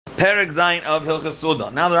Perek Zayin of Hilchas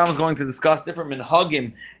Suda. Now the Rambam is going to discuss different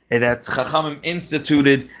minhagim that Chachamim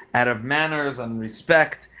instituted out of manners and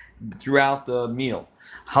respect throughout the meal.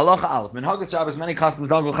 Halacha Aleph. Minhagas Shabbos, many customs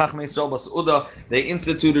they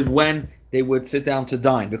instituted when they would sit down to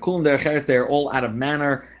dine. The Kulam Derech they are all out of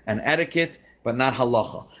manner and etiquette, but not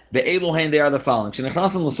halacha. The Elohein, they are the following.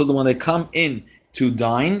 When they come in to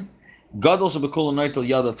dine, Gadol shebekol noitel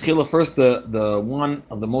yadav tchila. First, the one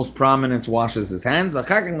of the most prominent washes his hands, and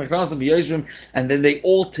then they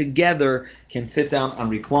all together can sit down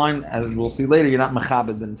and recline. As we'll see later, you're not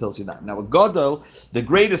mechabed until you dine. Now, with Gadol, the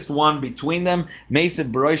greatest one between them,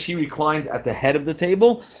 Mesid Barosh, he reclines at the head of the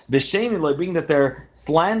table. V'sheni, being that they're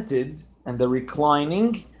slanted and they're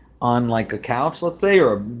reclining on like a couch, let's say,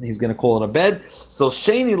 or he's going to call it a bed. So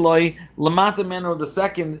Sheni Loi, Lamata Menor, the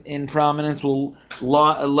second in prominence, will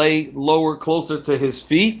lay lower, closer to his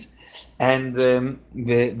feet. And what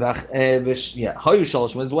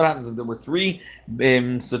happens if there were three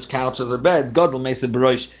such couches or beds? Gadol Mesa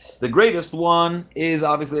Barosh. The greatest one is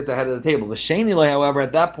obviously at the head of the table. The Sheni Loi, however,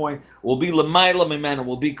 at that point will be Lamaila Mimena,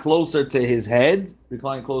 will be closer to his head,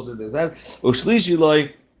 reclining closer to his head. Ushlishi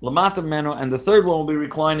Loi, Lamata Meno, and the third one will be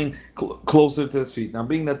reclining closer to his feet. Now,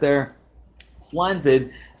 being that they're slanted,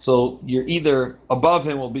 so you're either above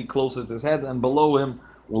him will be closer to his head, and below him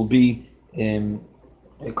will be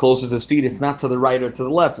closer to his feet. It's not to the right or to the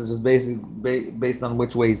left. It's just basically based on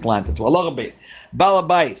which way he's slanted. To Allah base,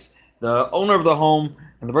 Balabais, the owner of the home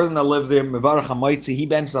and the person that lives there, Mevarach HaMoitzi, he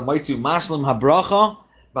benches HaMoitzi, Mashlim HaBracha.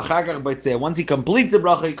 Once he completes the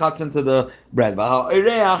bracha, he cuts into the bread.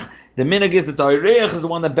 The minhag is that the oireach is the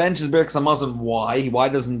one that benches Birkas Hamazon. Why? Why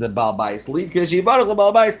doesn't the Baal Bais lead? Because he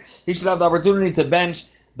should have the opportunity to bench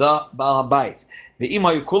the Baal Bais. The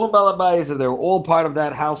Imayu Kulam Baal Bais, if they were all part of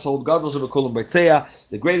that household, Gadol Shebekulam B'Tzeya,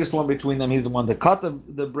 the greatest one between them, he's the one to cut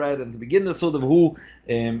the bread and to begin the sud of who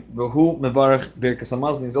Mevarach Birkas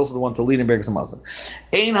Hamazon. He's also the one to lead in Birkas Hamazon.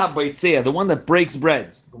 Ein HaB'Tzeya, the one that breaks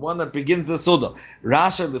bread, the one that begins the suda.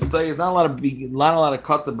 Rasha L'Ftzeya is not allowed to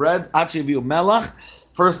cut the bread. Achi Aviu Melach.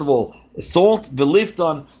 First of all, salt,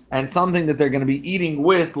 velifton, and something that they're going to be eating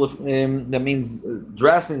with, that means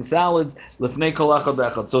dressing, salads, lifnei kol echad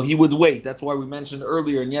echad. So he would wait. That's why we mentioned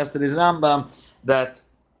earlier in yesterday's Rambam that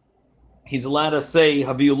he's allowed to say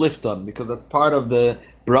haviu lifton, because that's part of the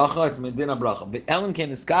bracha, it's medina bracha. The elen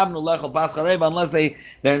ken iskavnu lechol paschareva, unless their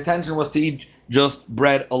intention was to eat just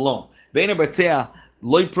bread alone. Ve'ena b'tzea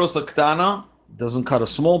loy prosa ktana, doesn't cut a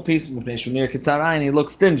small piece, and he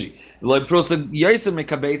looks stingy. Not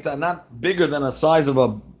bigger than a size of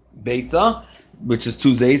a beita, which is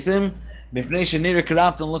 2 zaysim.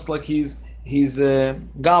 And looks like he's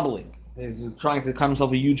gobbling. He's trying to cut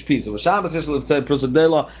himself a huge piece. So Shabbos said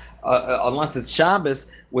unless it's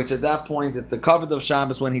Shabbos, which at that point it's the covet of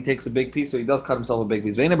Shabbos when he takes a big piece, so he does cut himself a big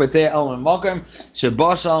piece. The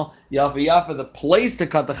place to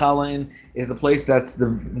cut the challah in is the place that's the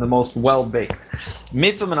most well baked.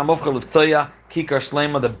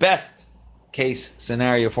 The best case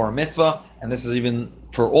scenario for a mitzvah, and this is even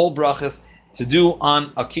for all brachas, to do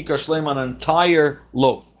on a kikar shleima, on an entire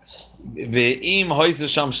loaf. And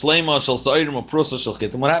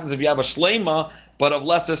what happens if you have a shleima but of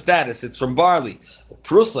lesser status? It's from barley, a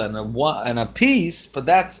prusa and a piece, but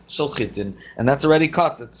that's shalchitin, and that's already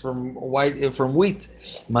cut. It's from wheat.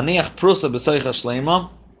 Maniach prusa b'soicha shleima.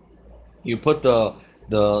 You put the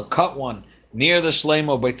cut one near the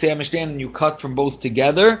shleima by tzei mishtan, and you cut from both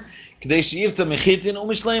together. So you have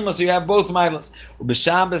both milas.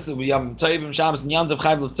 B'Shabbos, Yom Tovim, Shabbos, and Yom Tov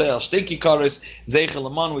Chayv L'Tzeil. Shteki Kares, Zeichel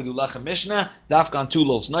Lamon, we do Lechem Mishnah, Dafkan 2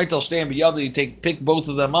 loaves. Noitel Shtein B'Yada, you pick both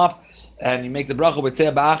of them up, and you make the bracha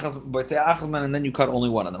B'Tzei Achazman, and then you cut only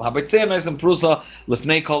one of them. HaB'Tzei Meisem Prusa,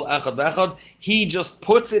 L'fnei Kol Echad V'Echad, he just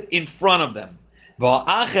puts it in front of them.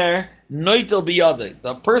 V'Acher, Noitel B'Yada,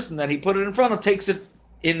 the person that he put it in front of takes it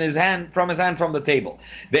from his hand from the table.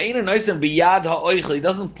 He doesn't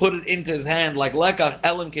put it into his hand like lekach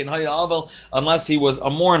elim ken haya avel unless he was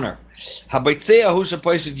a mourner.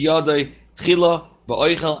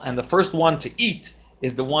 And the first one to eat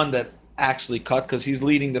is the one that actually cut, because he's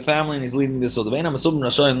leading the family and he's leading this. So they're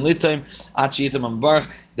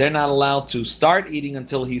not allowed to start eating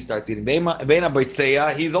until he starts eating.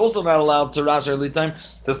 He's also not allowed to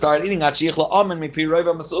start eating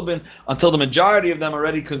until the majority of them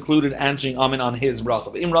already concluded answering amen on his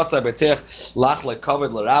bracha.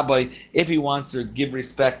 If he wants to give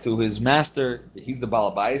respect to his master, he's the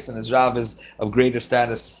Baal Bais, and his Rav is of greater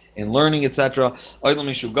status in learning, etc. Even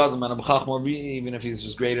if he's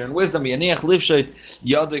just greater in wisdom, he's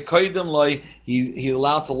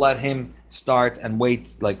allowed to let him start and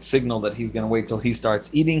wait, like signal that he's going to wait till he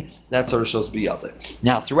starts eating. That's Rosh Biyadeh.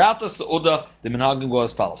 Now, throughout the Seudah, the minhagim go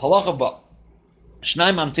as follows. Halacha ba. If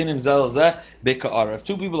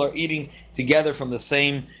two people are eating together from the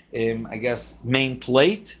same, main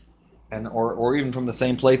plate, or even from the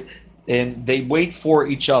same plate, and they wait for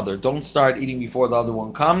each other. Don't start eating before the other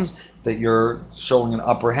one comes, that you're showing an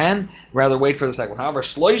upper hand. Rather, wait for the second one. However,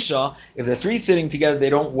 shloisha, if the three sitting together,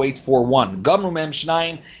 they don't wait for one. Gamru mem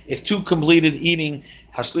shnayim, if two completed eating,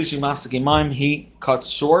 hashlishi mafsek imayim, he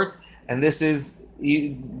cuts short, and this is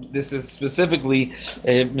specifically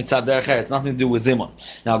mitzad derech eretz, nothing to do with zimun.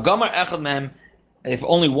 Now, gamar echad mem, if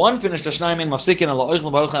only one finished the shnayim mafsikin ala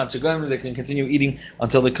oichel ba'ochel atchagam, they can continue eating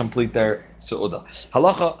until they complete their seudah.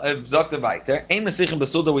 Halacha zakta vayter ein mesichim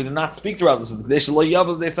beseudah. We do not speak throughout the seudah. K'dei shelo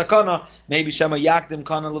yavel de sakana. Maybe shema yakdim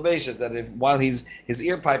kana leveshet. That if while his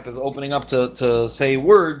ear pipe is opening up to say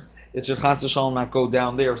words, it should chas v'shalom not go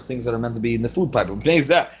down there. Things that are meant to be in the food pipe.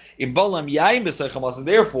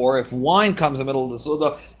 Therefore, if wine comes in the middle of the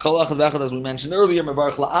seudah, as we mentioned earlier,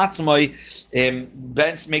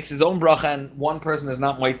 bench makes his own bracha, and one person is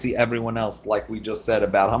not mitzi everyone else, like we just said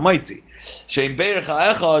about hamitzi.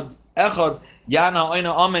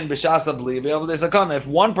 If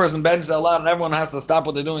one person benches out loud and everyone has to stop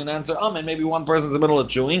what they're doing and answer amen, maybe one person's in the middle of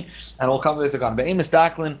chewing and will come to this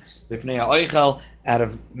out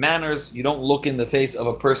of manners, you don't look in the face of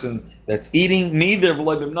a person that's eating, neither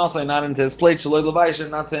not into his plate,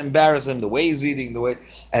 not to embarrass him, the way he's eating, the way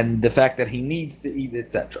and the fact that he needs to eat,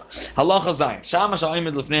 etc. Halacha zayin.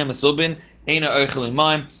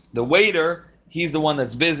 The waiter, he's the one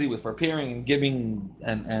that's busy with preparing and giving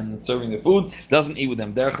and serving the food, doesn't eat with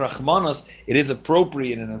them. Derech rachmanos, it is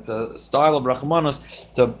appropriate, and it's a style of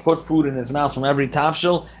rachmanos, to put food in his mouth from every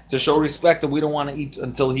tafshil to show respect that we don't want to eat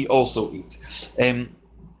until he also eats.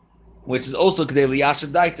 Which is also kedei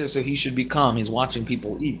liyashav daiter, so he should be calm. He's watching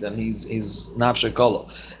people eat, and he's nafshe kolo.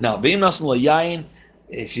 Now, beim nasan lo yayin,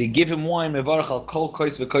 if you give him wine, he's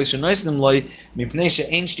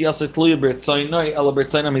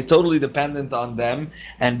totally dependent on them.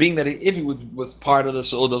 And being that if he was part of the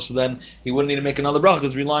seudah, so then he wouldn't need to make another bracha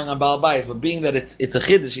because he's relying on Baal Bayis. But being that it's a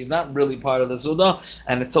chiddush, he's not really part of the seudah,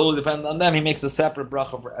 and it's totally dependent on them, he makes a separate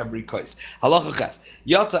bracha for every kos. Halacha ches.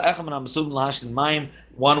 Yatsa echem and amsubin lahashkin mayim.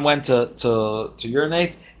 One went to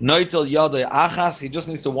urinate. Noitel yadei achas. He just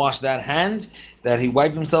needs to wash that hand that he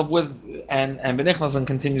wiped himself with, and benichnas, and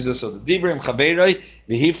continues this. So the dibrim chaveroi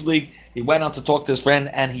v'hiflig. He went out to talk to his friend,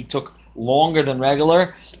 and he took longer than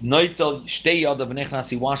regular. Noitel shtei yadav v'nichnas.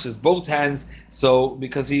 He washes both hands, so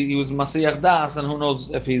because he was masiyach das, and who knows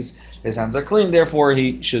if his hands are clean. Therefore,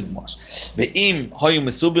 he should wash. Ve'im hoyu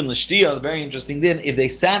mesubin l'shtia. Very interesting. Then, if they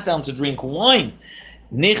sat down to drink wine,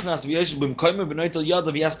 Nichnas v'yoshev b'mkoyim b'noitel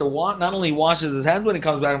yadav. He has to not only washes his hands when he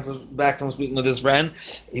comes back from speaking with his friend,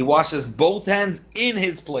 he washes both hands in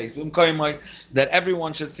his place that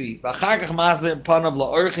everyone should see.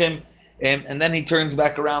 And then he turns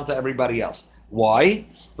back around to everybody else. Why? They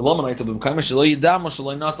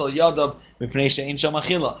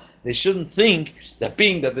shouldn't think that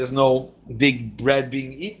being that there's no big bread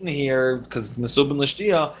being eaten here because it's mesubin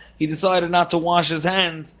l'shtia, he decided not to wash his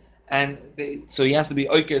hands. And so he has to be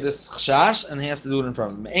oiker this chashash, and he has to do it in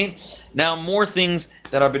front of him. Now, more things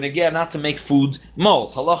that are benegeh, not to make food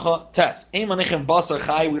moles. Halacha test. We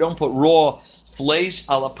don't put raw flesh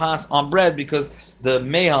ala pas on bread, because the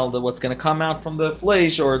mehal, what's going to come out from the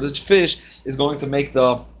flesh or the fish, is going to make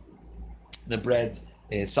the bread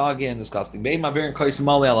soggy and disgusting. We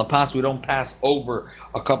don't pass over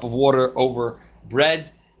a cup of water over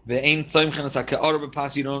bread. You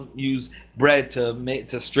don't use bread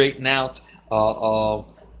to straighten out a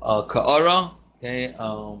ka'ara,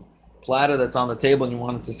 platter that's on the table, and you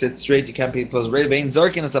want it to sit straight. You can't be posed.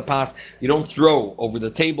 You don't throw over the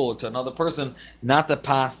table to another person. Not the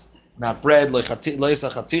pas, not bread.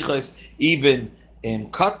 Even in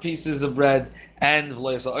cut pieces of bread, and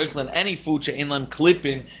any food she'inlam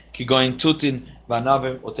klippin kigoin tutin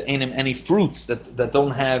vanavim or to any fruits that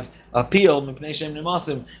don't have a peel.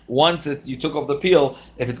 Once you took off the peel,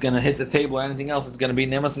 if it's going to hit the table or anything else, it's going to be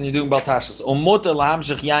nemas, and you're doing baltashas.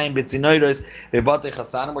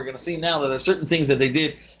 We're going to see now that there are certain things that they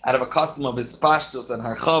did out of a custom of hispashtos and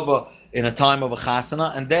harchava in a time of a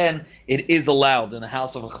chasana, and then it is allowed in the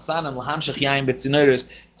house of a chasana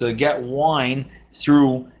to get wine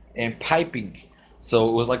through piping. So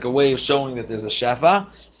it was like a way of showing that there's a shefa.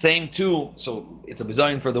 Same too, so it's a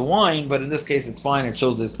bizayin for the wine, but in this case it's fine. It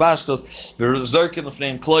shows this pashtos. You're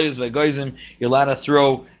allowed to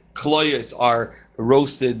throw kloyos, are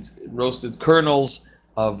roasted kernels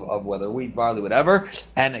of whether wheat, barley, whatever,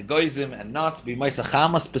 and egoizim and nuts, be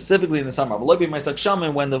maisachama, specifically in the summer. But be maisach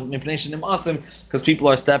shaman when the mipnation asim, because people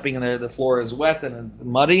are stepping and the floor is wet and it's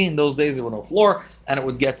muddy. In those days there was no floor, and it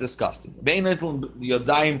would get disgusting. Bein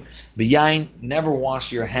yodaim biyain, never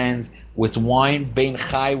wash your hands with wine. Bein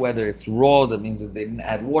chai, whether it's raw, that means that they didn't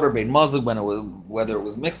add water. Bein mazug, whether it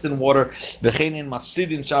was mixed in water. Becheinin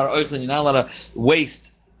mafsidin shar oichlin, you're not allowed to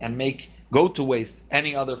waste and go to waste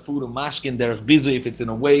any other food, or mashkin derech bizu, if it's in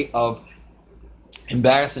a way of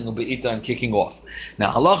embarrassing or be'ita and kicking off.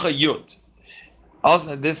 Now halacha yud.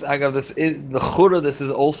 Also, this is the chura. This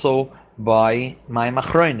is also by my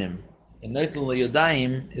machronim. And Noitel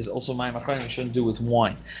Yodayim is also my machronim. Shouldn't do with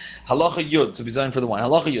wine. Halacha yud. So be designed for the wine.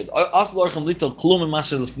 Halacha yud. Asal orchem litel klum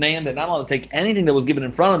imashel lefneiim. They're not allowed to take anything that was given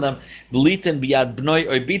in front of them. V'litin biyad bnoi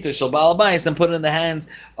or bita shel baal bayis, and put it in the hands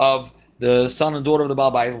of the son and daughter of the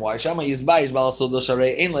Baal Bayis. Why? Shama Yizbayis Baal Sodo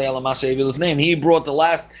Sharei Ein Le'ela Masha Evil name. He brought the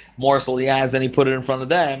last morsel he has and he put it in front of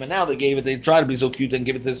them, and now they gave it. They tried to be so cute and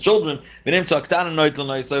give it to his children.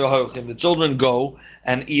 The children go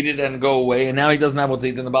and eat it and go away, and now he doesn't have what to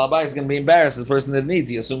eat. And the Baal Bayis is going to be embarrassed. The person that needs,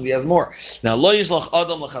 he assumed he has more. Now Lo Yishlach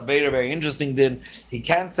Adam L'Chabeir, very interesting. Then he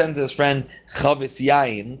can't send to his friend Chavis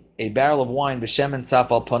Yain, a barrel of wine, B'Shem and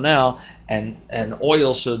Tzaf al Panel, and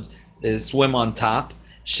oil should swim on top.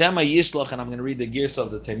 Shema Yishlach, and I'm going to read the gears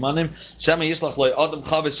of the Teimanim. Shema Yishlach loy Adam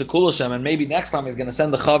Chavis Shekul Shem, and maybe next time he's going to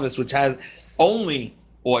send the Chavis which has only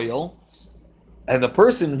oil, and the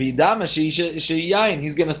person Vidama Sheyayin,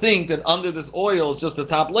 he's going to think that under this oil is just the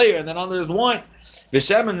top layer, and then under is wine.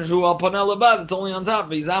 V'shemen Hu al Panel Abad, it's only on top.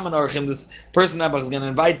 V'Yizaman Archim, this person is going to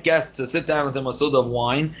invite guests to sit down with him a soda of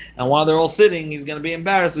wine, and while they're all sitting, he's going to be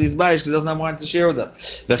embarrassed with his bayish because he doesn't have wine to share with them.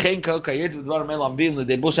 V'chein kol kayet v'dvar melam bim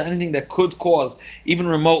l'dei busha, anything that could cause, even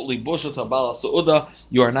remotely, busha tabala su'uda,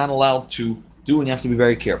 you are not allowed to do, and you have to be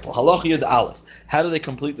very careful. Halach Yud Aleph. How do they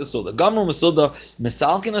complete the Suda? Gamru Masuda,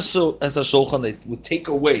 Misalkin as a Shulchan, they would take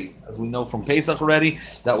away, as we know from Pesach already,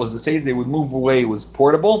 that was the Seder, they would move away, it was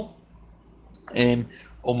portable.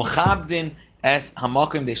 Umchabdin as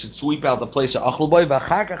Hamakim, they should sweep out the place of Achal Boy,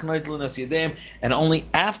 and only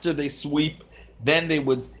after they sweep, then they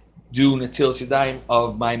would do Natil Yadayim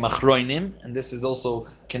of my Machroinim, and this is also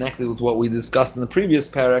connected with what we discussed in the previous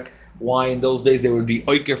parak, why in those days they would be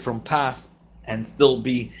Oiker from Pas, and still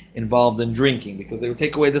be involved in drinking, because they would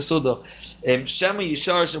take away the Suda. Shema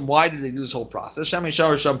Yishar, why did they do this whole process? Shema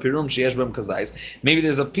Yishar Sham Pirum Sheyesh Bem Kazais. Maybe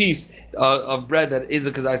there's a piece of bread that is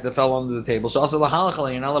a kazais that fell under the table. So also you're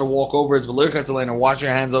not allowed to walk over it, or wash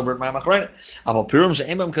your hands over it. Aval Pirum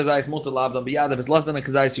She'em Bem Kazais Mutar Labdam Biyad. If it's less than a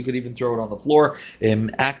kazais, you could even throw it on the floor.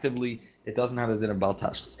 Actively, it doesn't have the din of Bal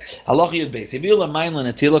Tashlis. Halacha Yud Beis. Hivil Mayim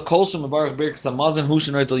L'Natila Kolsum Mevarach Birkas Hamazon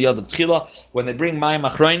Hushin Reitel Yad of Tchila. When they bring Mayim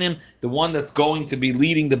Achroinim, the one that's going to be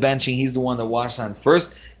leading the benching, he's the one that washes hands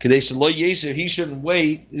first. Kadesh Lo Yeshiv, he shouldn't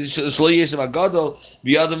wait. Shlo Yeshiv Agadol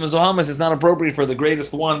V'Yadam Mezohamas. It's not appropriate for the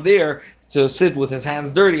greatest one there to sit with his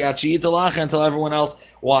hands dirty until everyone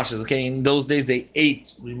else washes. Okay, in those days they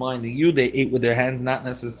ate. Reminding you, they ate with their hands, not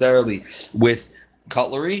necessarily with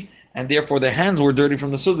cutlery, and therefore their hands were dirty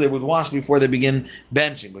from the suda. They would wash before they begin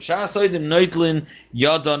benching.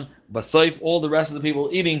 All the rest of the people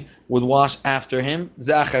eating would wash after him.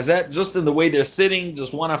 Just in the way they're sitting,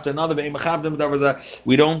 just one after another.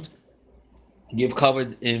 We don't give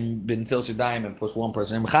covered in Bintil Shadayim and push one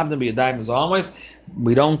person.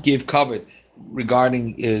 We don't give covered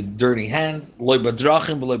regarding dirty hands.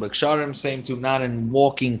 Same too, not in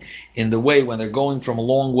walking in the way when they're going from a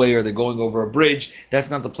long way or they're going over a bridge.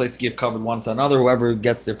 That's not the place to give covered one to another. Whoever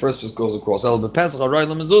gets there first just goes across. Only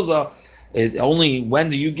when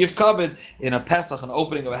do you give covered? In a Pesach, an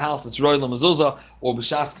opening of a house, it's Roy Mezuzah, or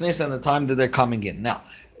B'Shas Knesset, and the time that they're coming in. Now,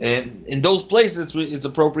 in those places, it's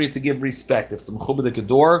appropriate to give respect. If it's a Mechubed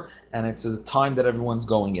Kedor, and it's a time that everyone's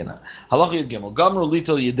going in. Halach Yud Gimel, Gamru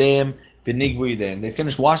Litel Yedeim, they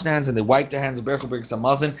finished washing hands and they wiped their hands,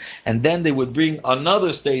 and then they would bring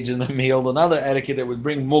another stage in the meal, another etiquette. They would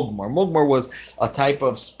bring mugmar. Mugmar was a type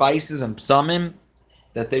of spices and psamim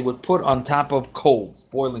that they would put on top of coals,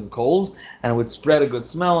 boiling coals, and it would spread a good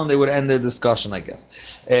smell, and they would end their discussion, I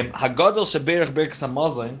guess. Hagadol Shaberach Birkas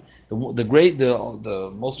Hamazon,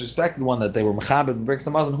 the most respected one that they were Mechabed Birkas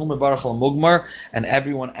Hamazon, Hu Mevarach al Mugmar, and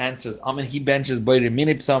everyone answers. Amen. He benches by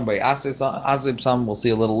Remini Psam, by Asri Psam. We'll see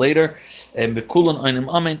a little later. And Bekulan Oinim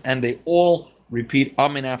Amen, and they all repeat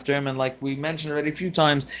Amen after him. And like we mentioned already a few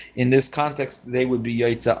times in this context, they would be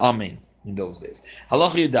Yaitza Amen in those days.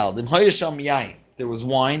 Halach Yudal Dim Hoyasham Yain. There was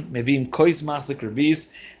wine, mevim kois machzik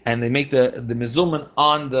revis, and they make the mezulman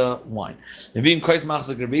on the wine. Mevim kois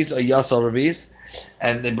machzik revis, a yasal revis,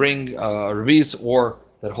 and they bring revis or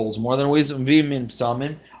that holds more than a waist. V'min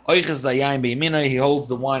psamim. Oiches zayayin be'yamina. He holds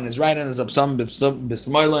the wine in his right hand, his psamim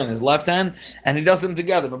b'smoila in his left hand, and he does them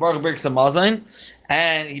together. Mevarach birkas hamazon,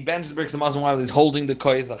 and he bends the birkas hamazon while he's holding the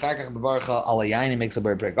koyes. V'chakach mevarach al yayin. He makes a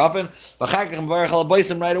bird break often. V'chakach mevarach al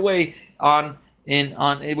baisim right away on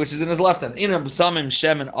which is in his left hand. In psamim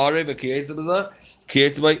shem and arev v'kiyetz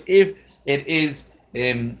if it is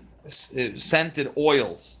scented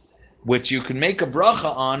oils, which you can make a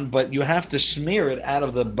bracha on, but you have to smear it out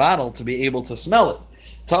of the bottle to be able to smell it.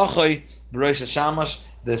 Tachay b'rosh hashamash,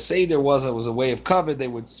 the seder was a way of cover. They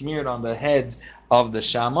would smear it on the heads of the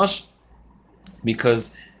shamash,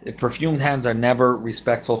 because perfumed hands are never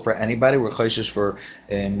respectful for anybody. We're choishish for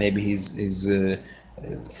maybe he's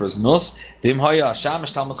for his nus. If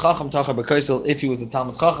he was a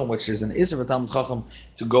Talmud Chacham, which is an Isser for Talmud Chacham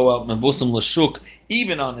to go out mevusam l'shuk,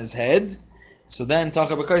 even on his head, so then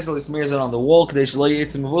Tacha B'Kaisel, he smears it on the wall.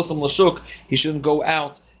 He shouldn't go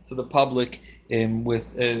out to the public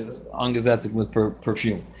with angazetic with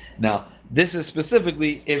perfume. Now, this is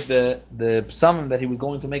specifically if the psamim that he was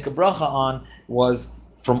going to make a bracha on was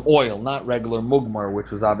from oil, not regular mugmar, which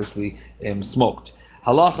was obviously smoked.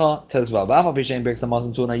 Halacha tezvav.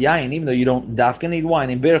 Even though you don't dafka need wine,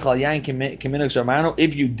 in birchal yain kiminik sharmano,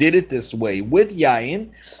 if you did it this way with yain,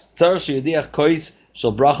 tzar sheyadiach kois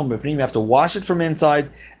shel bracham b'fnim, you have to wash it from inside,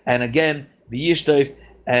 and again v'yishtoif,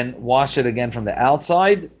 and wash it again from the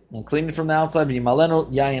outside, and clean it from the outside.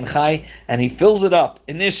 V'yimalenu yain chai, and he fills it up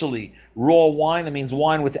initially raw wine. That means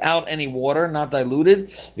wine without any water, not diluted.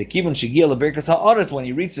 V'kibun shigia leberkas haaretz. When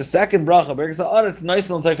he reached the second bracha, berkas haaretz, nice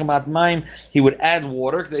and techamat maim, he would add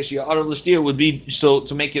water. Kadesh ya'arav l'shtia would be so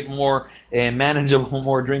to make it more manageable,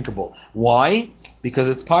 more drinkable. Why? Because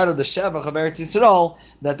it's part of the shevach of Eretz Yisrael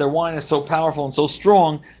that their wine is so powerful and so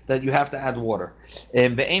strong that you have to add water.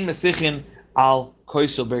 Ve'ein mesichin al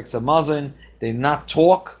koishel berkas hamazon. They not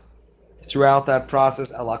talk throughout that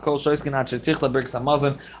process, until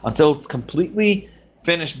it's completely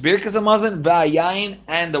finished. Birkas hamazon, v'ayayin,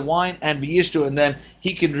 and the wine, and v'yishtu, and then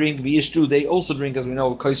he can drink v'yishtu. They also drink, as we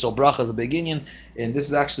know, kaisel bracha is a big inyan, and this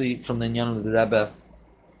is actually from the inyan of the Rebbe.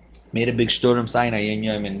 Made a big shturim saying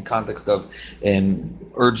in context of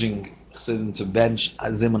urging Chassidim to bench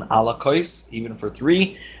zimun ala kais, even for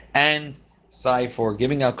 3, and say for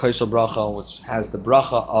giving out kaisel bracha, which has the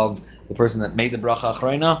bracha of the person that made the bracha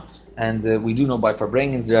achrayna. And we do know by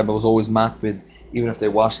Farbrengens, the Rebbe was always makbid, even if they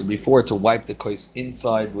washed it before, to wipe the kois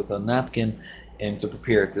inside with a napkin and to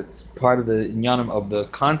prepare it. It's part of the inyanim of the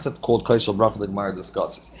concept called koishel bracha the Gemara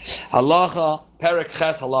discusses. Halacha perek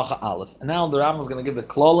ches halacha aleph. And now the Rambam is going to give the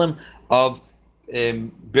klolim of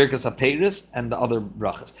birkas haperis and the other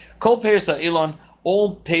brachas. Kol peris ha'ilon,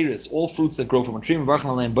 all peris, all fruits that grow from a tree, mevarchen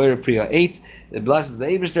alein boyer priya 8, it blesses the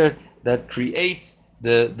Eibishter that creates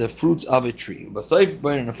the fruits of a tree. Basoif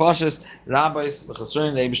burning nefashos, rabbis,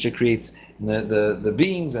 v'chasron, the Eibishter creates the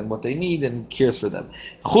beings and what they need and cares for them.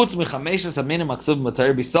 Chutz mechameshes haminim aksuv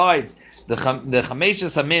matar. Besides the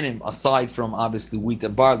chameshes haminim, aside from obviously wheat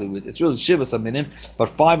and barley, it's really shivas haminim, but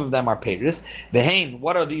 5 of them are peiros. Behain,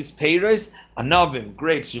 what are these peiros? Anavim,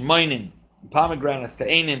 grapes, yimonim, pomegranates,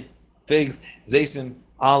 te'enim, figs, zaysim,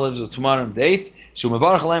 olives, or tamarim, dates.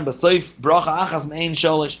 Shumavarach aleim basoif bracha achas me'ein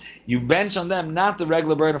sholish. You bench on them not the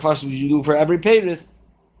regular burden of fast which you do for every peiros,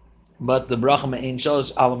 but the bracha me'ein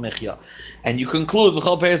sholish ala mechya. And you conclude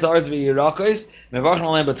v'chol peiros ha'aretz v'yirakos mevarach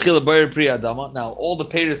aleim batchila boyer pri adama. Now all the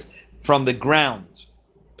peiros from the ground,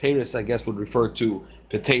 peiros I guess would refer to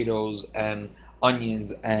potatoes and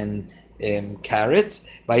onions and carrots.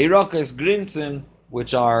 V'yirakos grinsen,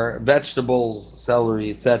 which are vegetables,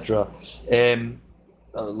 celery, etc.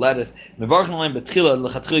 Lettuce. Now, odvarim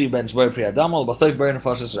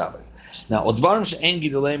she'en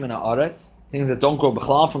gidoleim in haaretz, things that don't grow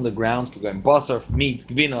b'chlal from the ground, could go in basar, meat,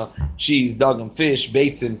 gvina, cheese, dagim, fish,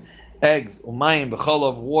 beitzim, eggs, umayim,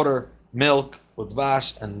 b'cholav, water, milk,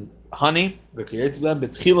 udvash, and honey. You make a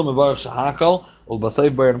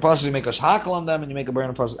shahakal on them, and you make a burn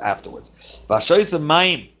of afterwards.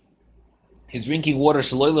 He's drinking water,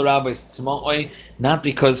 not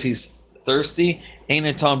because he's thirsty. Doesn't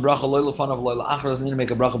need to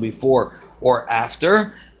make a bracha before or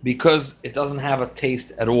after, because it doesn't have a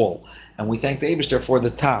taste at all. And we thank the Eibishter for the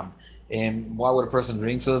tam. And why would a person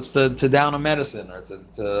drink? So it's to down a medicine or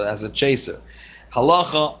to as a chaser.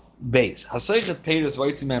 Halacha base. Hasaychet peiros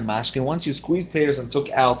v'yitzimen mashkin. Once you squeeze peiros and took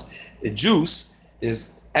out the juice,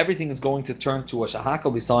 everything is going to turn to a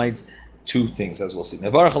shahakal besides 2 things, as we'll see.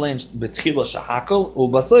 Mevarach alein betchila shahakal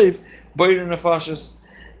u'basoif boyer nefashos.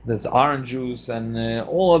 That's orange juice and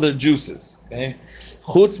all other juices. Okay,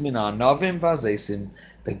 chutz min ha'anavim v'azeisim,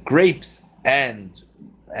 the grapes and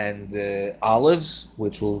olives,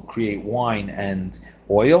 which will create wine and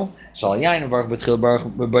oil.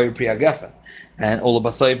 And ola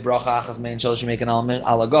basayv bracha achas mein shal shemek an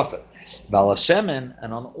ala gofen. Vala shemen,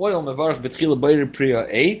 and on oil mevarach betchila bayir priya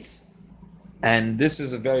eitz. And this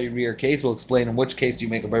is a very rare case. We'll explain in which case you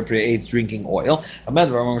make a bayir priya eitz drinking oil.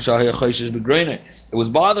 It was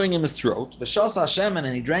bothering him his throat. V'shasa shemen,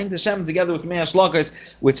 and he drank the shemen together with mei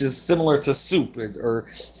shlokos, which is similar to soup or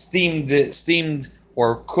steamed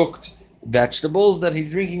or cooked vegetables, that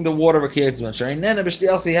he's drinking the water of a kiyetz.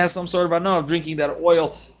 He has some sort of know of drinking that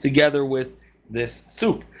oil together with this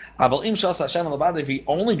soup. If he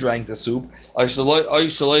only drank the soup,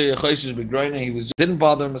 he didn't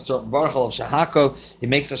bother him. He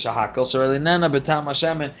makes a shahakal.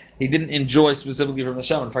 He didn't enjoy specifically from the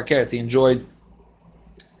shemen.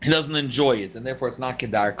 He doesn't enjoy it, and therefore it's not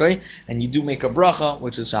kedarkoi. And you do make a bracha,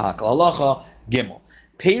 which is shahakal. Halacha gimel.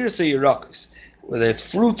 Peiros yirakus, whether it's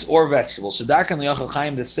fruits or vegetables. Shadarkan liyachal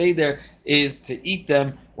chaim. The seder is to eat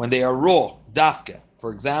them when they are raw, dafka.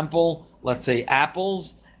 For example, let's say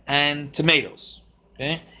apples and tomatoes.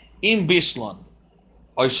 Okay, in bishlan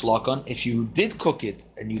oishlakan, if you did cook it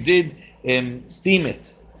and you did steam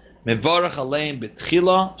it, mevarach aleim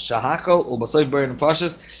betchila shahakol ulbasayv ber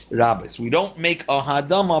nefashos rabbis. We don't make a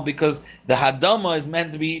hadama because the hadama is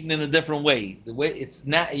meant to be eaten in a different way. The way it's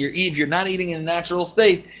not, if you're not eating in a natural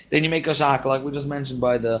state, then you make a shahakol, like we just mentioned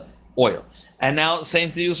by the oil. And now same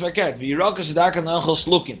to use fakert.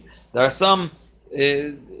 There are some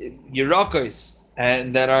yerakos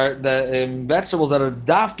and that are the vegetables that are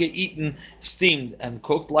dafke eaten steamed and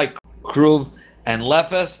cooked, like kruv and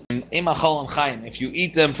lefes. Imachol and chaim. If you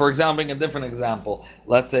eat them, for example, a different example,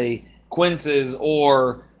 let's say quinces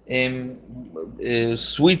or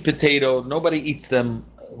sweet potato, nobody eats them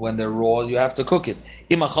when they're raw. You have to cook it.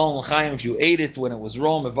 Imachol and chaim. If you ate it when it was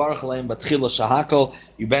raw, mevarach aleim batchila shahakol.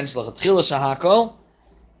 You bench lachatchila shahakol.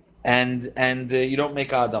 And you don't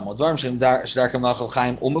make adam. It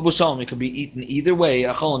could be eaten either way.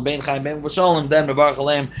 Then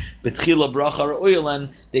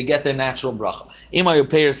they get their natural bracha.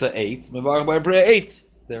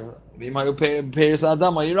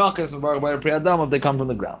 If they come from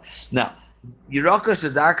the ground. Now,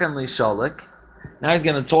 now he's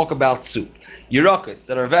going to talk about soup. Yirakas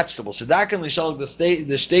that are vegetables.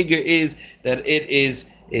 The steger is that it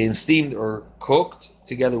is steamed or cooked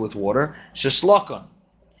together with water. Sheshlokon.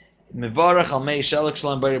 Mevarach al mei shelek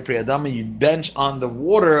shalom bayir priyadama. You bench on the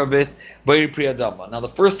water of it bayir priyadama. Now the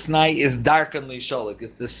first tnai is darkan lishalek.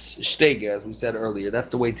 It's this shtege, as we said earlier. That's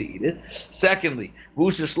the way to eat it. Secondly, vu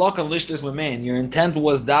sheshlokon lishtes memein. Your intent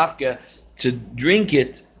was dafka to drink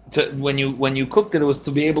it. When you cooked it, it was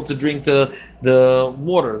to be able to drink the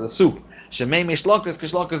water, the soup. Shemei mishlokas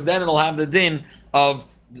kishlokas. Then it'll have the din of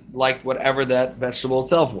like whatever that vegetable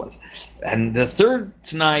itself was. And the third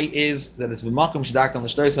t'nai is that it's b'makom sh'darkan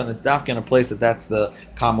l'shtoyson, it's dafka in a place that's the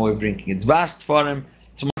common way of drinking. It's vast tfarim,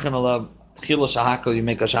 tzmachan alav, tchila shahakal, you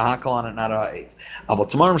make a shahakal on it, not a ha'etz. But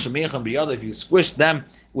tamarim shemiachan b'yada, if you squish them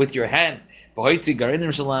with your hand, v'hoitzi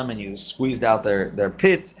garinim shalem, and you squeezed out their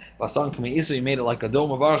pits, v'asan k'mi isu, you made it like a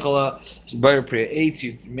dome of archala, bayir priya eitz,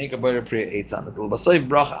 you make a bayir priya eitz on it. L'basayv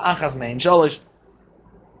bracha achas mein shalish,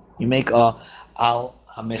 you make a al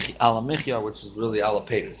michya, which is really ala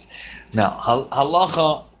peiros. Now,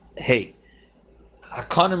 halacha hey,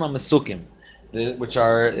 hakanim ha-mesukim, which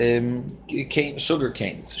are sugar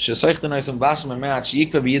canes.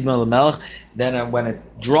 Then when it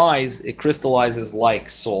dries, it crystallizes like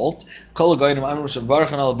salt. You make a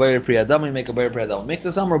bayir priyadam. Make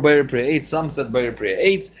the summer bayir priya. Some said bayir priya.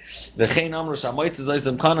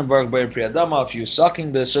 If you're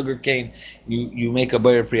sucking the sugar cane, you make a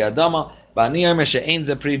bayir priyadama.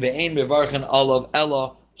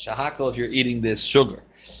 If you're eating this sugar.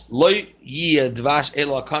 It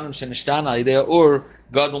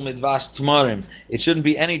shouldn't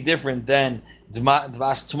be any different than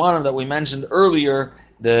dvash tamarim that we mentioned earlier,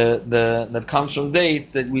 that comes from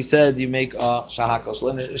dates, that we said you make a shahakal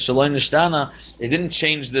shaloi nishtana. It didn't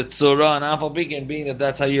change the tzura and afal pikin, being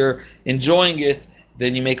that's how you're enjoying it,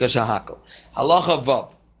 then you make a shahakal. Halacha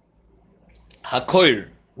vav hakoir,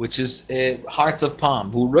 which is hearts of palm.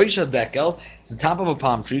 V'roisha dekel, it's the top of a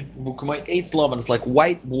palm tree. V'kumay eitz lavan, it's like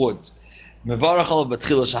white wood. Mevarach alav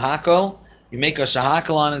batchila shahakal, you make a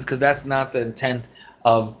shahakal on it because that's not the intent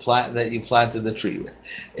of that you planted the tree with.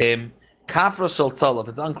 Kafra shel tzalaf,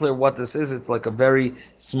 it's unclear what this is. It's like a very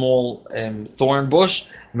small thorn bush.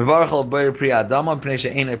 Mevarach alav bayir pri adama pnei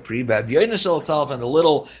she'ein pri. V'avyoina shel tzalaf, and the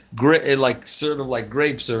little like sort of like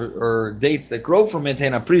grapes or dates that grow from it.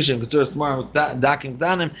 Heina prishim k'tzuras tomorrow dakim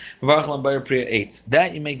danim. Mevarach alav bayir pri eitz.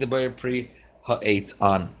 That you make the bayir pri ha'etz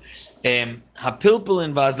on.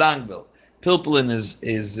 Hapilpulin v'azangvil. Pilpulin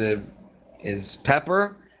is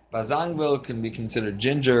pepper. V'azangvil can be considered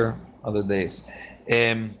ginger. Other days.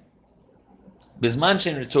 Bisman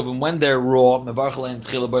shein retuvim, when they're raw, mevarch alein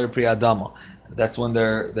tchila b'or pri adama. That's when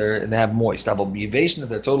they have moist. If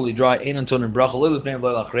they're totally dry, because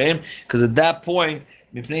at that point,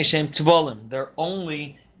 they're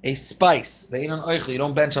only a spice. You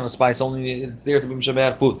don't bench on a spice, only it's there to be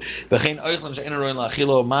mishabach food.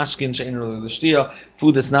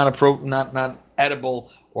 Food that's not edible,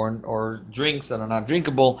 or drinks that are not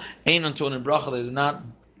drinkable. They do not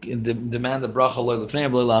demand the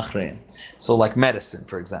bracha. So like medicine,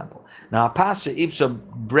 for example. Now, pasha ipsha,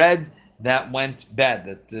 bread that went bad,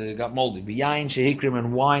 that got moldy. V'yayin shehikrim,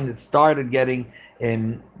 and wine that started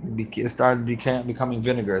becoming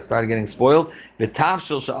vinegar, it started getting spoiled.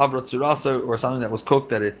 V'tavshil she'avra tzurasa, or something that was cooked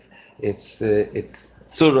that it's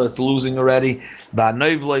tzura, it's losing already.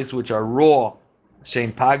 V'anoivlois, which are raw,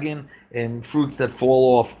 shein pagin, and fruits that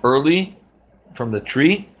fall off early from the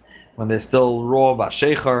tree when they're still raw.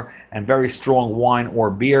 V'shechar, and very strong wine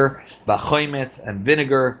or beer. V'choimetz, and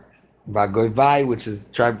vinegar. Vagoivai, which is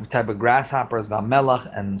type of grasshoppers. Vamelach,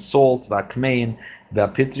 and salt. Vakmein,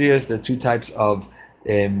 vapitrias. They're two types of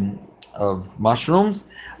mushrooms.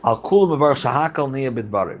 Al kul mevar shahakal niya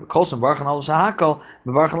bidvari. V'kolshem varchan al shahakal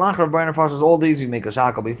mevarchan lachar b'rei nefashos. All these you make a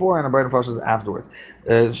shahakal before and a b'rei nefashos afterwards.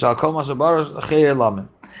 Shal kol mashabaros chei lamin.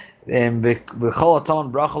 V'chol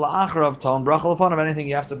aton bracha la'achrav, ton bracha l'fanav. Anything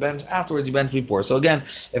you have to bench afterwards, you bench before. So again,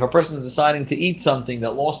 if a person is deciding to eat something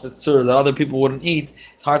that lost its tzur, that other people wouldn't eat,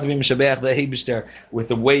 it's hard to be mishabeach the hebishter with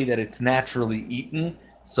the way that it's naturally eaten.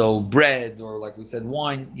 So bread, or like we said,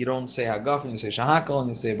 wine, you don't say hagafin, you say shahakal, and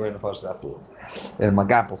you say b'rei nefashos afterwards. And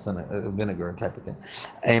magapels and vinegar type of thing.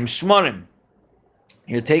 Shmarim,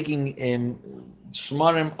 you're taking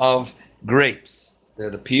shmarim of grapes.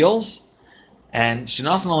 They're the peels. And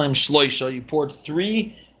shinasan alim shloisha, you poured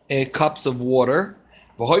 3 cups of water,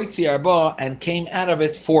 v'hoitzi arba, and came out of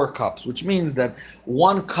it 4 cups, which means that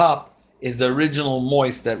 1 cup is the original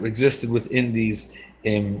moist that existed within these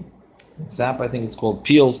sap, I think it's called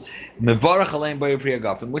peels. Mevarach alein b'or pri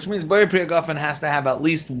hagafen, which means b'or pri hagafen has to have at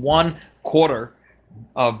least 1/4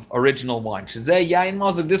 of original wine. Shezeh yain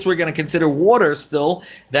mazik. This we're going to consider water still.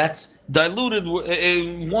 That's diluted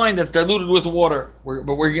wine that's diluted with water.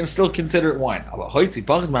 But we're going to still consider it wine.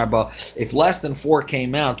 If less than 4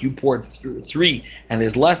 came out, you poured 3, and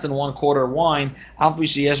there's less than 1/4 wine. Tam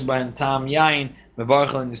yain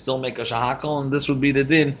mevarchel, and you still make a shahakal, and this would be the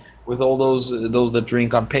din with all those that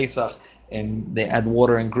drink on Pesach. And they add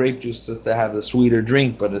water and grape juice just to have the sweeter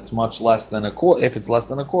drink, but it's much less than a quarter. If it's less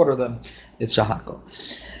than a quarter, then it's shahakal.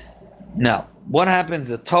 Now, what happens,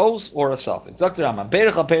 a toast or a suffix?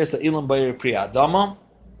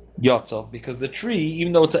 Because the tree,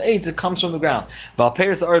 even though it's an eitz, it comes from the ground.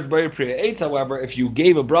 However, if you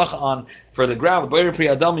gave a bracha on for the ground,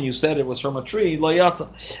 and you said it was from a tree, and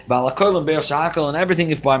everything,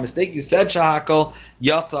 if by mistake you said shahakal,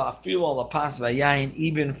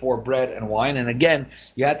 even for bread and wine. And again,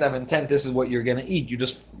 you have to have intent. This is what you're going to eat.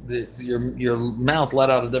 Your mouth let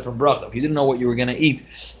out a different bracha. If you didn't know what you were going to eat,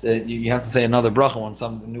 you have to say another bracha when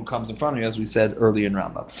something new comes in front of you, as we said earlier in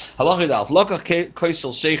Rambam.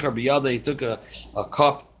 He took a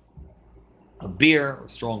cup of beer,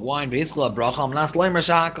 strong wine. He wanted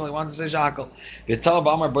to say shahakal.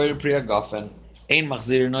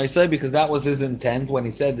 Because that was his intent when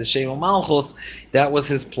he said the Shem Malchus. That was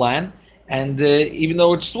his plan, and even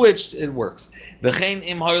though it switched, it works. There was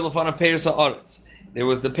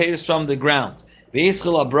the peiros from the ground. Because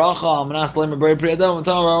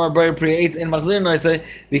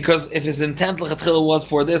if his intent was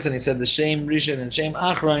for this, and he said the Shem Rishon and Shem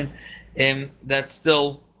Achron, that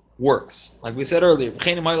still works. Like we said earlier, which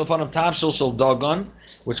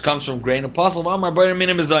comes from grain apostle,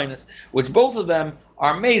 which both of them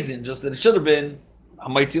are amazing, just that it should have been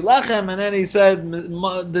Hamaitzi Lachem, and then he said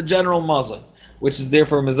the general Mazon, which is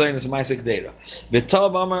therefore Mezainis Maisik Data.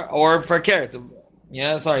 Or Farkeret.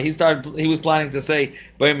 Yeah, sorry. He was planning to say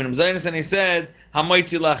Bayim Zaynis, and he said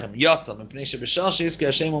Hamaitzi Lachem Yatzam and Pnei Shebishal Sheiske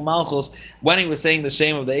Hashem Umalchus. When he was saying the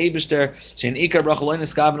shame of the Eibishter, Shein Ikar Bracha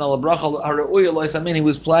Loinis Kaven Ala Bracha Haruya Lois Amin, he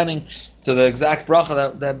was planning to the exact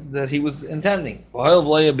bracha that he was intending. There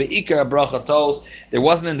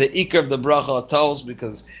wasn't in the Ikar of the bracha Tos,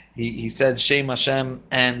 because he said Shem Hashem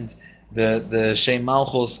and the Shem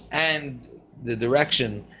Malchus and the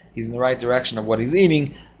direction. He's in the right direction of what he's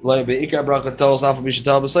eating.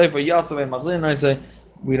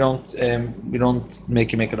 we don't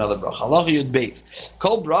make another bracha. Halacha Yud Beis.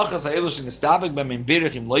 Kol brachas ha'elush nistabek b'min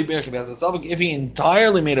birichim loy birichim as a sabek. If he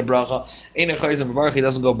entirely made a bracha, ein echayzim b'barach, he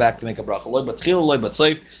doesn't go back to make a bracha. Loy b'tchil, loy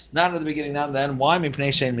b'seif. Not at the beginning, not at the end. Why? Mipnei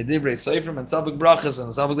shein midivrei seifrim and sabek brachas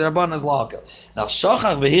and sabek derabban is lahakel. Now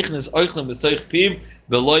shachach v'hichnis oichlim b'seich piv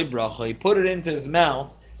v'loy bracha. He put it into his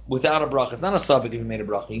mouth without a bracha. It's not a sabek if he made a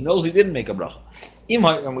bracha. He knows he didn't make a bracha.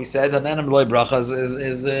 And we said that anem loy bracha is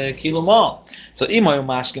kilumal. So imay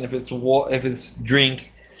mashkin, if it's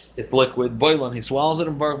drink, it's liquid, boiling, he swallows it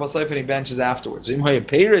in baruch basayf and he benches afterwards. So imay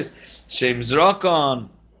peiris shem zrakon,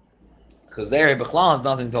 because there bechlal has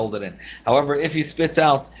nothing to hold it in. However, if he spits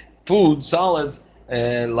out food, solids,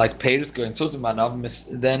 like peiris going tutim anav,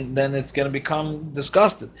 then it's going to become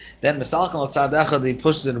disgusted. Then misalkan l'tzad he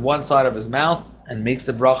pushes it in one side of his mouth and makes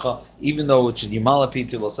the bracha, even though it should yimalapi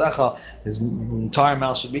tilosecha, his entire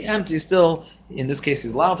mouth should be empty. Still, in this case,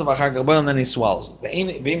 he's allowed to v'achar gabel, and then he swallows it.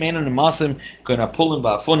 Going to pull him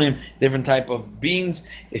ba'afunim, different type of beans.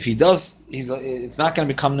 If he does, it's not going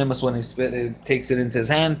to become nimus when he takes it into his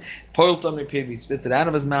hand. He spits it out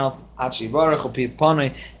of his mouth. His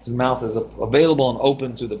mouth is available and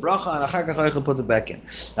open to the bracha, and achar kach puts it back in.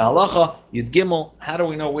 Now halacha Yud Gimel. How do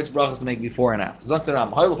we know which brachas to make before and after?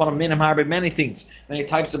 Many things, many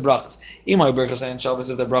types of brachas. If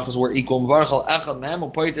the brachas were equal, he's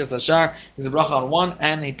a bracha on one,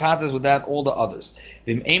 and he patters with that all the others.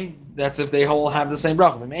 That's if they all have the same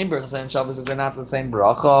bracha. If they're not the same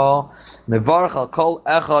bracha,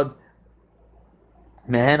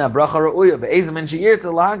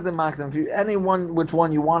 anyone, which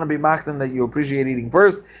one you want to be makdim that you appreciate eating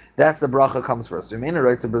first, that's the bracha comes first. If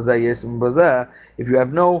you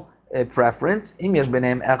have no preference, first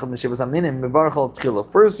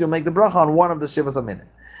you'll make the bracha on one of the shivas aminim.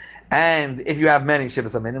 And if you have many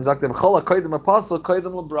shivas aminim,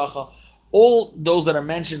 all those that are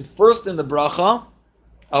mentioned first in the bracha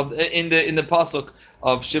in the pasuk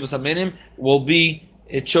of shivas aminim will be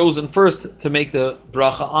chosen first to make the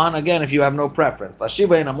bracha on. Again, if you have no preference. What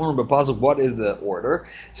is the order?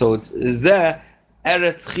 So it's there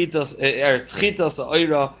eretz chitas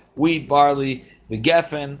oira, wheat, barley, the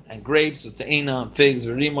geffen and grapes, te'ina, figs,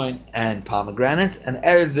 rimon, and pomegranates, and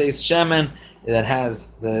eretz zeis shemen, that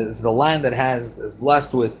has the land that is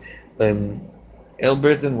blessed with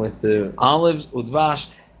Elberton, with olives,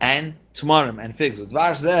 udvash, and tamarim and figs.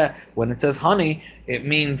 Udvash there, when it says honey, it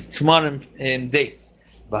means tamarim in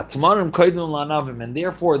dates. But tamarim koydun lanavim, and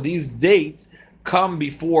therefore these dates come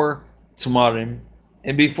before tamarim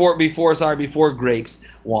and before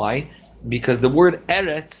grapes. Why? Because the word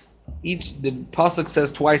eretz, the pasuk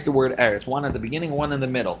says twice the word eretz, one at the beginning, one in the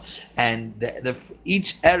middle, and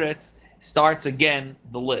each eretz starts again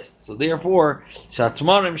the list. So therefore,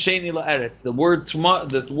 shatmarim sheni la'eretz, the word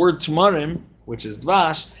tamarim, which is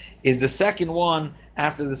dvash, is the second one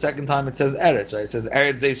after the second time it says eretz. Right? It says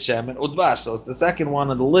eretz zeis shem and udvash, so it's the second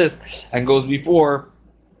one on the list and goes before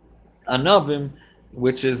anavim,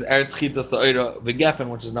 which is eretz chita sa'ira v'gefen,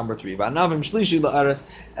 which is number 3. V'anavim shlishi la'eretz,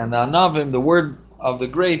 and the anavim, the word of the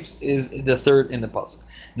grapes, is the third in the pasuk.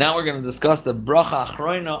 Now we're going to discuss the bracha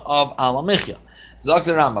achroina of alamichya.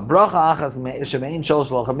 Zokter Rama, bracha achas shemein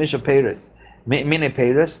sholosh l'chamisha peiris, mine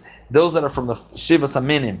peiris, those that are from the shivas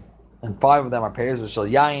aminim, and 5 of them are peiris, v'shal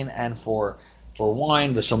yain, and for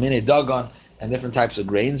wine, v'shal mine dagon, and different types of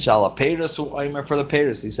grains. Shala peiris hu oimer, for the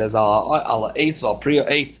peiris. He says ala eitz val priya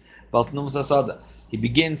eitz val tnums asada. He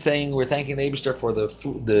begins saying, we're thanking the Eibishter for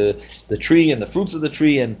the tree and the fruits of the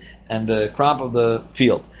tree and the crop of the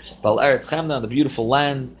field. Val eretz chemda, the beautiful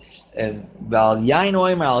land. And val yain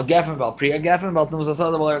oimer al gefen val priya gefen val tnums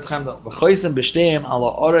asada val eretz chemda v'choisem b'shteim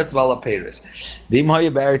ala oretz val peiris. V'im hoye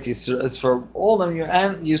be'eretz Yisrael, it's for all of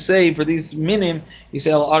them. You say for these minim, you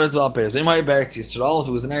say ala oretz val peiris. V'im hoye be'eretz Yisrael, if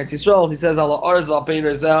it was in Eretz Yisrael, he says ala oretz val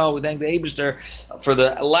peiris. We thank the Eibishter for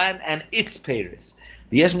the land and its peiris.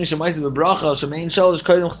 You're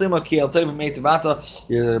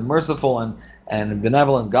merciful and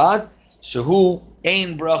benevolent God. Shahu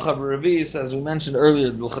ein bracha b'revis, as we mentioned earlier,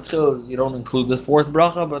 you don't include the 4th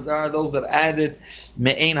bracha, but there are those that add it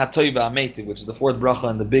me'ein hatoiva ametiv, which is the 4th bracha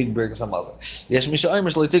in the big Birkas Hamazon. Yesh misha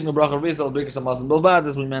oimer shlo yitiknu bracha b'revis al Birkas Hamazon bilbad,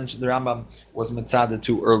 as we mentioned, the Rambam was mitzaded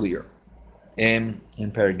to earlier in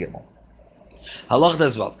Perek Gimel. Halach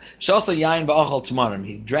Tezvav. Shasa yain ba'achal tamarim.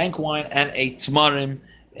 He drank wine and ate tamarim,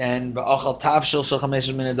 and ba'achal tavshil shel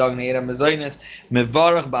chamesh min adag ne'era mezaynes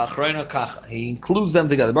mevarach ba'achroina kacha. He includes them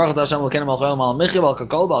together. Baruch Hashem l'kenem al chayil mal michi val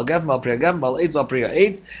kakol val gefen val priya gefen val eitz val priya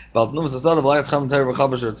eitz val tnum sasada val eitz cham ter v'chal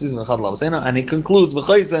b'sher tzizim v'chad lavasena. And he concludes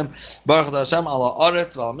v'chaysem Baruch Hashem ala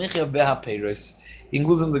aretz val michi beha peiros. He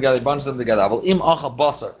includes them together, he bunches them together. Aval im achal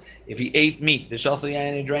basar, if he ate meat, v'shasa yain,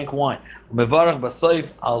 and he drank wine. Mevarach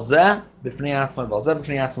basoif al zeh b'fnei atzmai, v'al zeh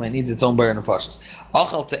b'fnei atzmai, needs its own bar nefashos.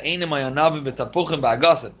 Achal te'enim ayanavi b'tapuchim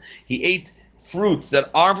ba'agasim. He ate fruits that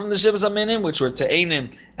are from the Shivas Aminim, which were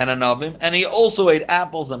Te'enim and Anavim, and he also ate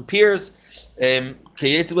apples and pears. You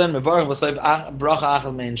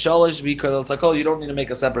don't need to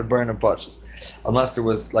make a separate burn of fushes, unless there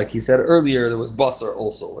was, like he said earlier, there was basar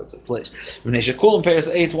also, it's a flesh.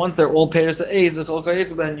 Once they're all pairs of aids,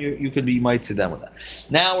 then you could be might to them with that.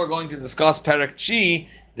 Now we're going to discuss Perek Chi,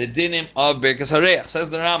 the dinim of Birkas Hareach.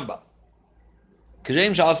 Says the Rambam. Just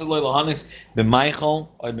like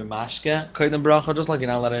you're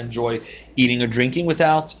not allowed to enjoy eating or drinking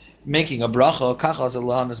without making a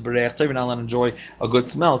bracha, you're not allowed to enjoy a good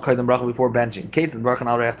smell before benching.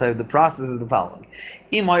 The process is the following.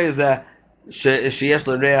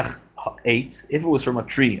 If it was from a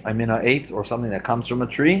tree, or something that comes from a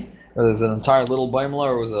tree, or there's an entire little baimla,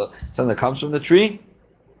 or was something that comes from the tree,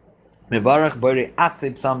 the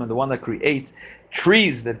one that creates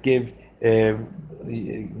trees that give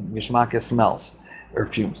mishmaka smells or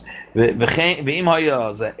fumes. It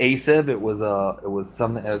was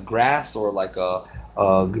something, a grass or like a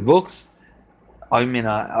gevux.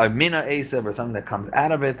 Asev, or something that comes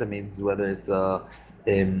out of it. That means whether it's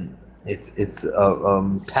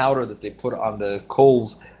powder that they put on the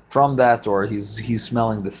coals from that, or he's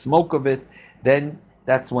smelling the smoke of it. Then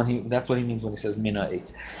that's what he means when he says mina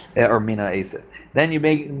eitz or mina asif. Then you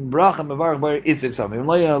make bracha mevarach bar isif something.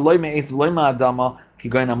 Loy me eitz loy ma adama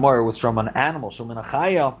kigoyin amor was from an animal. Shumin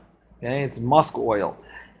achaya, it's musk oil.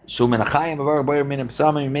 Shumin achaya mevarach bar mina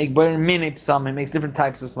psamim. You make bar mina psamim. It makes different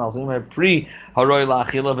types of smells. Pre haroy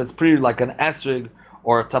la'achila, if it's pre like an esrig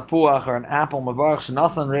or a tapuach or an apple, mavarach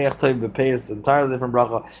shenasan reich tov b'peiros, entirely different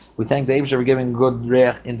bracha. We thank the Eibusher for giving good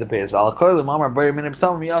reich into peiros.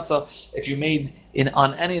 If you made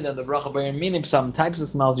on any of them the bracha bar minim some types of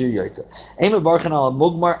smells, you're yotza.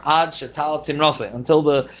 Until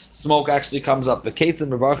the smoke actually comes up.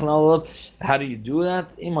 How do you do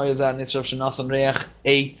that?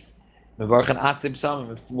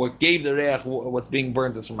 What gave the reach, what's being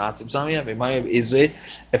burnt is from atzib samim.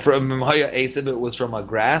 It was from a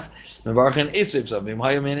grass. The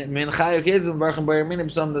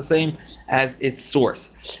same as its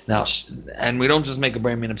source. Now, and we don't just make a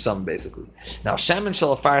bar minim samim basically. Now, shemen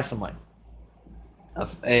shel afar samayim,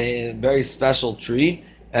 a very special tree,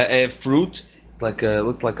 a fruit. It's like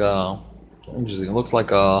looks like a interesting. It looks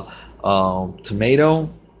like a tomato.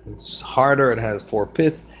 It's harder. It has 4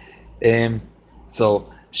 pits. So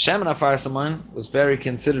Shemen Afar Saman was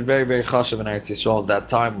considered very, very chashav in Eretz Yisrael at that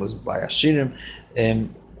time, was by Ashirim.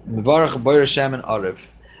 Mevarach Boyer Shemen Arev.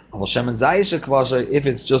 Shemen Zayis Kvasha, if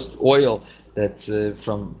it's just oil that's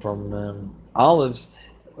from olives,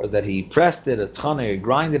 or that he pressed it, a tchane,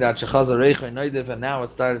 grinded out shechaza reicha noidev, and now it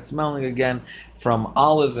started smelling again from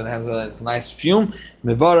olives and has it's a nice fume.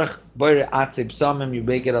 Mevarach boire atzei psamim, you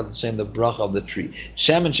bake it out the same the bracha of the tree.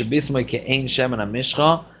 Shemen shebismoi ke'ein shemen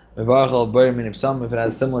amishcha. Mevarach al boire min psamim, if it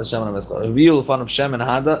has similar shemen amishcha. Reveal the fun of shemen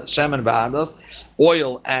behadas,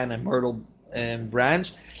 oil and a myrtle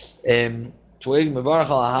branch. Twig mevarach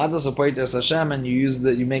al hadas or poiter Hashem, and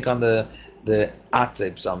you make on the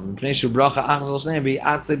atzei psamim.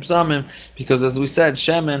 Because as we said,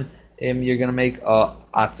 shemen, you're going to make a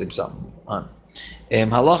atzei psamim.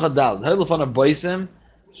 Halacha dal. Halafana boisim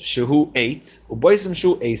shehu 8, uboisim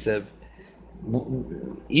shehu esev.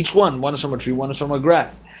 Each one is from a tree, one is from a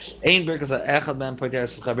grass. Ein birkas echad ben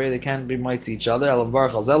poiteres chaver. They can't be might to each other. Elam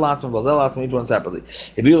varach al zel atzmim, each one separately.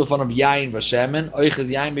 Ibil fun of yain v'shemen.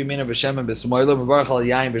 Oiches yain b'mina v'shemen b'smoilo. Varach al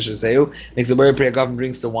yain v'sheseu. Makes a very priyak up and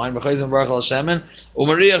drinks the wine. V'chayzim varach al shemen.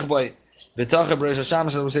 Umariach boy. V'tachah b'reish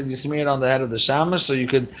hashamash. We said you smear it on the head of the shamash so you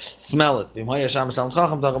could smell it. V'imhay hashamash tam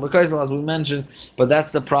chacham tachah b'kaisel, as we mentioned. But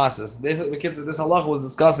that's the process. Basically, this halacha was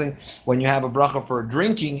discussing when you have a bracha for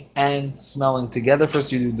drinking and smelling together.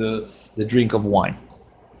 First, you do the drink of wine.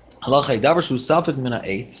 Halacha davar shu safek mina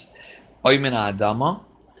eitz oy mina adama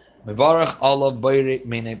mevarach olav bayre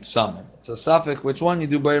mina psamim. So safek, which one you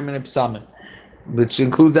do bayre mina psamim, which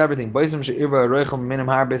includes everything. Same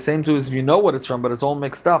too as if you know what it's from, but it's all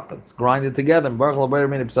mixed up. It's grinded together. If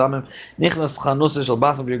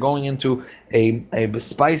you're going into a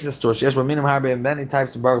spices store, many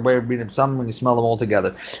types of when you smell them all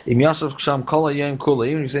together. Even if you're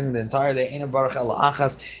sitting the entire day,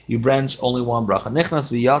 you branch only one bracha.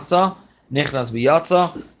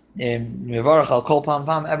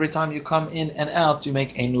 Every time you come in and out, you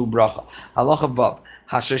make a new bracha. Halacha vav.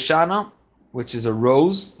 Hashashana, which is a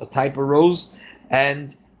rose, a type of rose,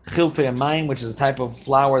 and Chilfei Amayim, which is a type of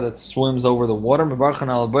flower that swims over the water. Mevarchan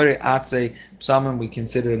al bari atze psamim, we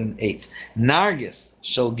consider it an 8. Nargis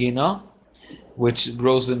shalgina, which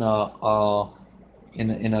grows in a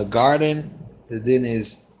garden. The din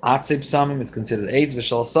is Atzei Psamim, it's considered 8.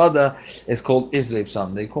 Vishal Sada is called Izrei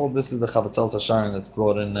Psamim. They call this is the Chavatzel Sasharim that's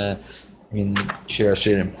brought in Shir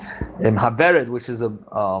Hashirim. Habered, which is a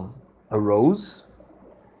rose.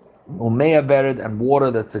 Umea bered, and water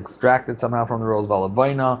that's extracted somehow from the rose.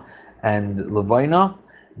 Valavina and Levina.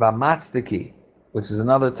 Bamatstiki, which is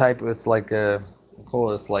another type. It's like a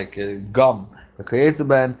gum. A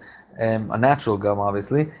natural gum,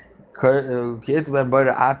 obviously.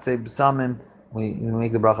 We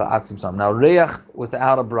make the bracha atzim sam. Now reach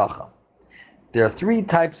without a bracha. There are 3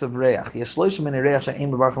 types of reach. You're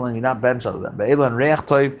not bench out of them. Be'elan reach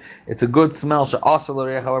toiv, it's a good smell. She'asr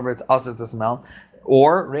reach, however, it's asr to smell.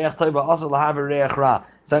 Or reach toiv asr lahav reach ra.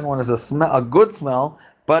 Second one is a good smell,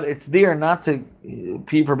 but it's there not to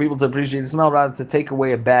for people to appreciate the smell, rather to take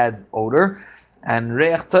away a bad odor. And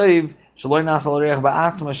reich toiv it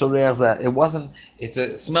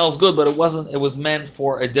smells good, but it was meant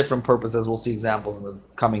for a different purpose, as we'll see examples in the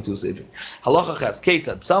coming 2 seifim. Halacha ches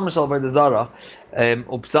ketzad psamim shel avodah zara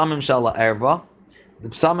upsamim shel erva, the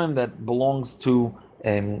psamim that belongs to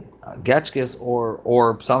getchkes or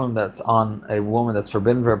psamim that's on a woman that's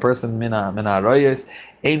forbidden for a person mina arayos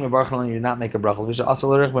ein mevarchan, you not make a bracha.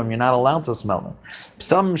 You're not allowed to smell them.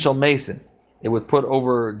 Psamim shel mason, it would put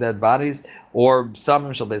over dead bodies, or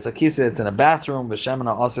samim shel beis hakisa, it's in a bathroom,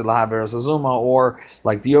 v'shemana asid lahaveros azuma, or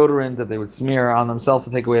like deodorant that they would smear on themselves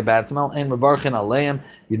to take away a bad smell. And mevarchin aleim,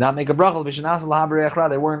 you not make a bracha. V'shenasid lahaverech ra,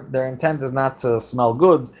 their intent is not to smell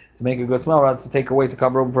good, to make a good smell, rather to take away, to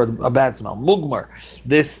cover over for a bad smell. Mugmar,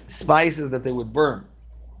 this spices that they would burn.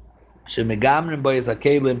 Shemegamrim bayis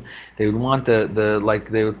hakelim, they would want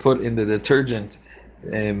they would put in the detergent.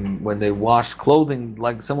 When they wash clothing,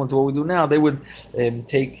 like similar to what we do now, they would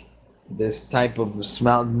take this type of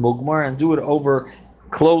smell mugmar and do it over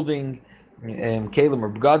clothing, kalim or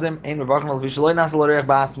b'gadim.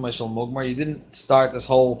 You didn't start this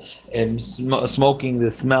whole smoking the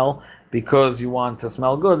smell because you want to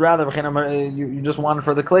smell good. Rather, you just want it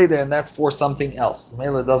for the kleder, and that's for something else.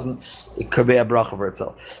 It could be a bracha for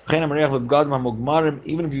itself.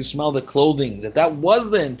 Even if you smell the clothing, that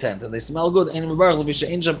was the intent, and they smell good. At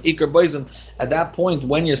that point,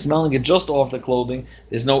 when you're smelling it just off the clothing,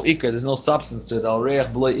 there's no ikar, there's no substance to it.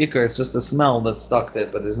 It's just a smell that's stuck to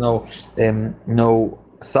it, but there's no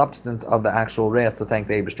substance of the actual reich to thank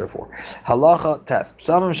the Eibishter for. Halacha test.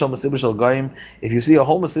 Psamim shel masibah shel goyim. If you see a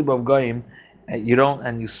whole masibah of goyim, you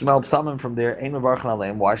smell psamim from there, ein mevarchin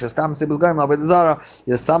aleim. Why? Shestam masibah goyim avodah zara.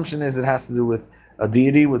 The assumption is it has to do with a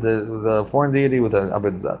deity, with a foreign deity, with an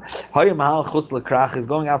avodah zara. Hayim mahal chutz lekrach is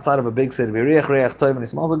going outside of a big city. V'riach reich toiv, and he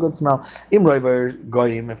smells a good smell. Im roiver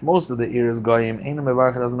goyim. If most of the ear is goyim, ein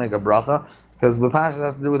mevarchin doesn't make a bracha because the pasha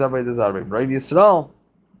has to do with avodah zara. Right? Yisrael.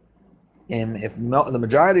 If the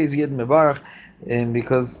majority is Yid Mevarach,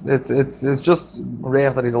 because it's just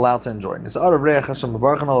reich that he's allowed to enjoy. If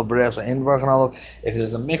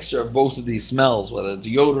there's a mixture of both of these smells, whether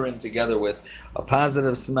deodorant together with a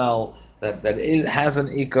positive smell that has an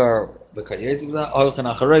ikar,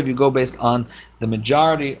 you go based on the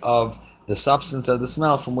majority of the substance of the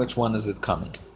smell, from which one is it coming.